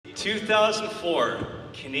2004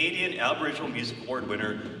 Canadian Aboriginal Music Award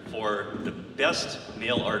winner for the Best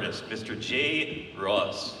Male Artist, Mr. Jay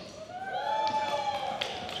Ross.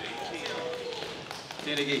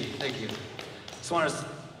 Thank you. Just want a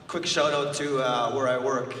quick shout out to where I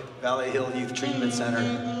work, Valley Hill Youth Treatment Center.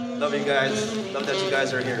 Love you guys. Love that you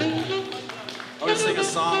guys are here. I'm gonna sing a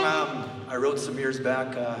song I wrote some years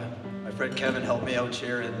back. My friend Kevin helped me out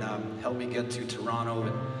here and helped me get to Toronto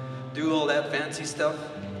and do all that fancy stuff.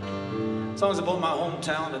 The song's about my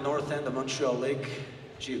hometown, the north end of Montreal Lake,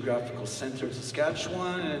 geographical center of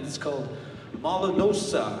Saskatchewan, and it's called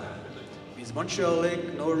Molanosa. It means Montreal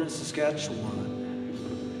Lake, northern Saskatchewan.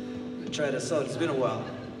 Try this out, it's been a while.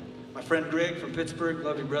 My friend Greg from Pittsburgh,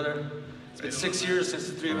 love you brother. It's been 6 years since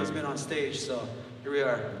the three of us been on stage, so here we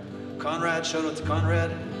are. Conrad, shout out to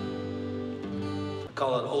Conrad. I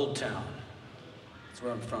call it Old Town. That's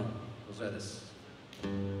where I'm from, goes like this.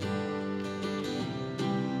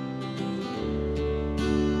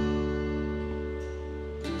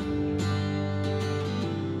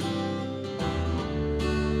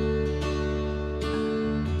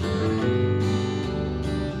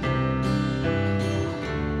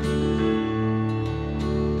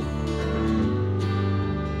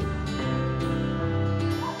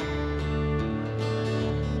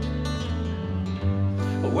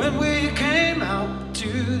 When we came out to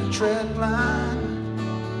the tread line,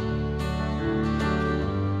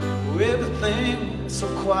 everything was so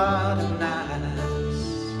quiet and nice.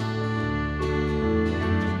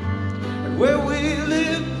 And where we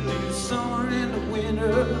lived through the summer and the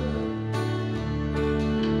winter,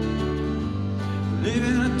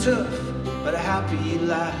 living a tough but a happy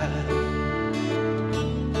life.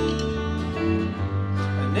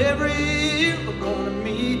 And every year we're gonna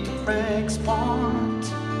meet the Frank's Pond.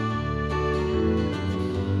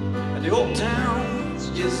 The old town's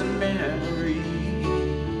just a memory.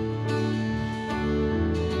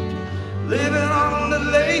 Living on the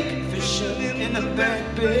lake, fishing in the back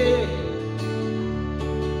bay.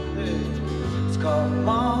 It's called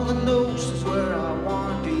Molanosa, is where I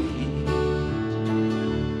wanna be.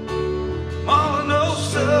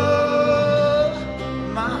 Molanosa,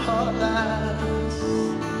 my heart lies.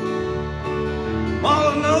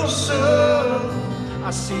 Molanosa, I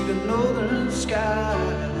see the northern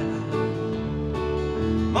sky.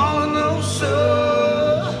 Molanosa,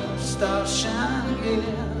 stars shine again.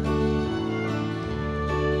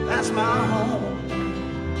 That's my home,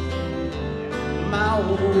 my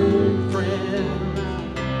old friend.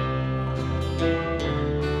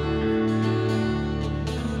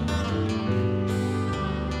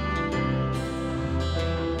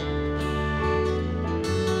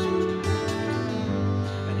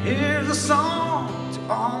 And here's a song to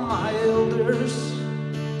all my elders,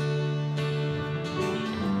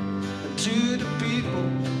 to the people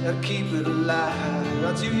that keep it alive.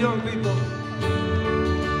 That's you young people.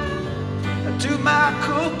 And to my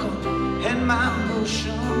cook and my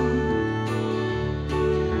motion,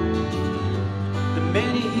 the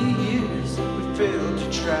many years we failed to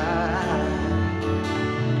try.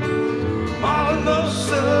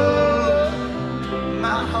 Molanosa,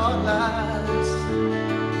 my heart lies.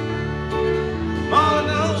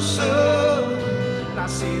 Molanosa, and I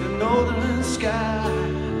see the northern sky.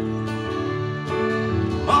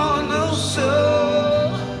 Molanosa,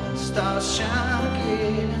 stars shine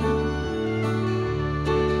again.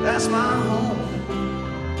 That's my home,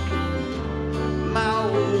 my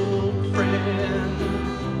old friend.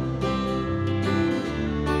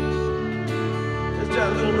 Let's try a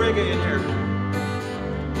little reggae in here.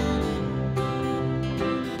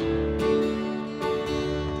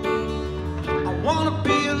 I wanna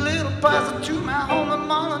be a little closer to my home in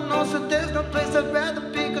Molanosa. There's no place I'd rather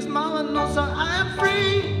be, 'cause Molanosa I am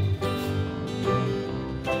free.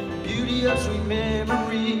 Beauty of sweet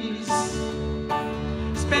memories.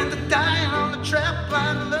 Spend the time on the trap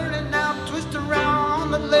line, learning how to twist around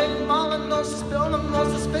on the lake. Molanosa spelled the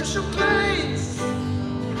most special place.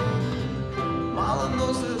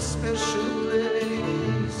 Molanosa special place.